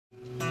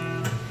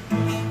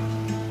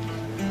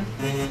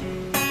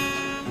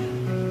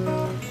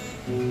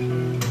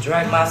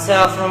Drag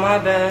myself from my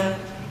bed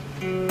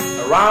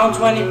around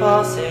 20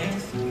 past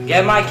 6.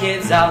 Get my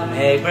kids out,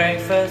 make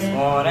breakfast,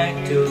 1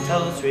 egg, 2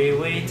 toast, 3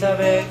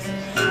 Weetabix.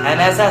 And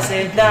as I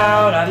sit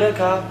down, I look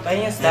up,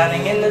 and you're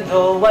standing in the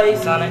doorway,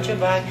 sun at your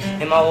back,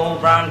 in my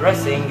old brown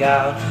dressing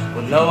gown.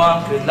 Well, no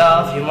one could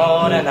love you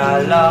more than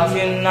I love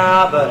you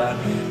now, but I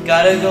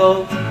gotta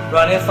go,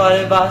 running for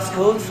the bus,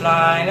 cold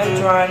flying.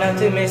 I'm trying not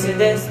to miss it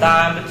this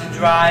time, but the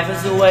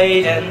drivers are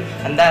waiting,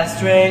 and that's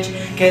strange.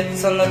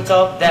 Kids on the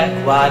top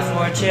deck, wide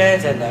for a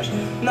change, and there's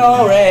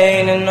no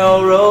rain and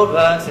no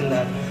roadworks in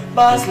that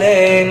bus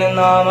lane, and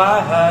all my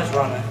heart's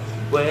running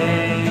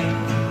away.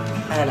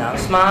 And I'm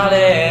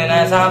smiling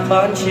as I'm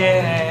punching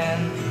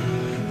in.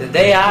 The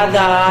day I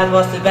died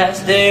was the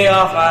best day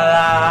of my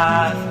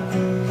life.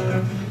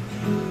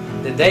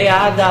 The day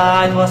I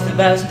died was the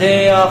best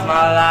day of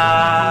my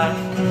life.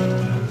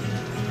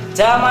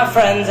 Tell my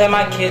friends and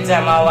my kids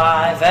and my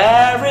wife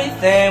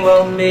everything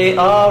will be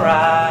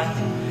alright.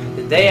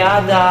 The day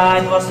I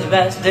died was the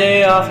best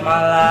day of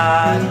my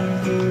life.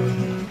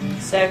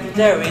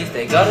 Secretaries,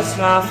 they got a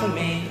smile for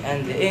me,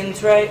 and the ink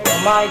tray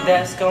on my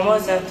desk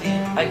almost empty.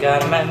 I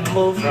got a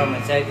memo from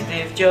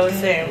Executive Joe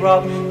saying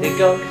Rob, the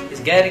goat, is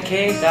getting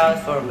kicked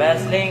out for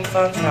embezzling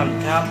funds from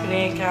the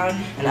company account.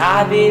 And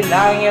I'd be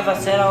lying if I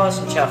said I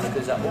wasn't chuffed,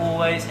 cause I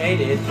always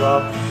hated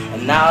Rob.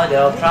 And now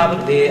they'll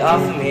probably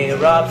offer me a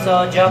Rob,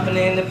 so jumping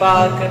in the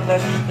bucket.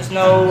 There's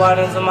no one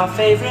else on my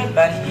favorite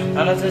bench,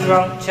 none of the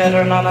drunk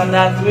cheddar, none of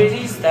that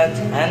greasy stench,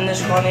 and the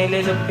scrawny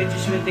little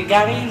pictures with the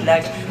gangly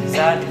legs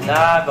beside the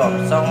dive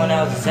on someone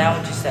else's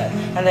sandwich you said.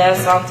 And there's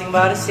something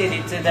about the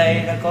city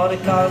today that call the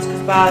cars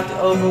conspire to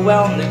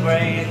overwhelm the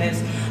grey. And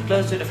it's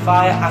close to the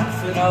fire, I can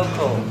feel no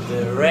cold,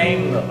 the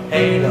rainbow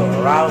halo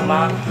around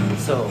my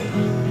soul.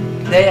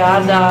 The day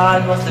I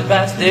died was the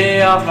best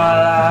day of my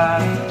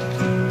life.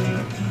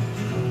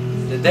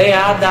 The day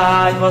I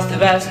died was the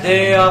best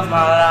day of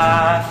my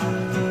life.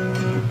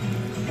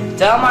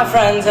 Tell my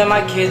friends and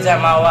my kids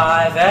and my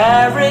wife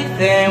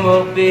everything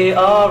will be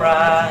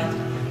alright.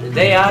 The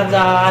day I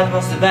died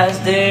was the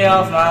best day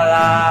of my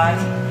life.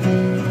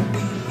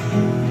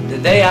 The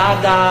day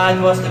I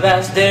died was the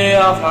best day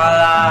of my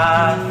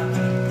life.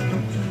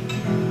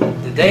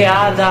 The day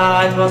I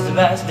died was the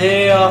best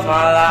day of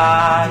my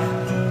life.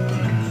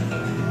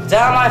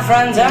 Tell my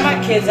friends and my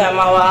kids and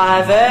my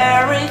wife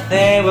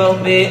everything will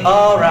be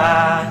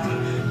alright.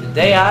 The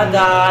day I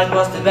died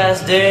was the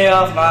best day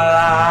of my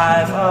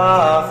life,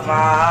 of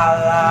my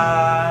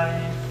life.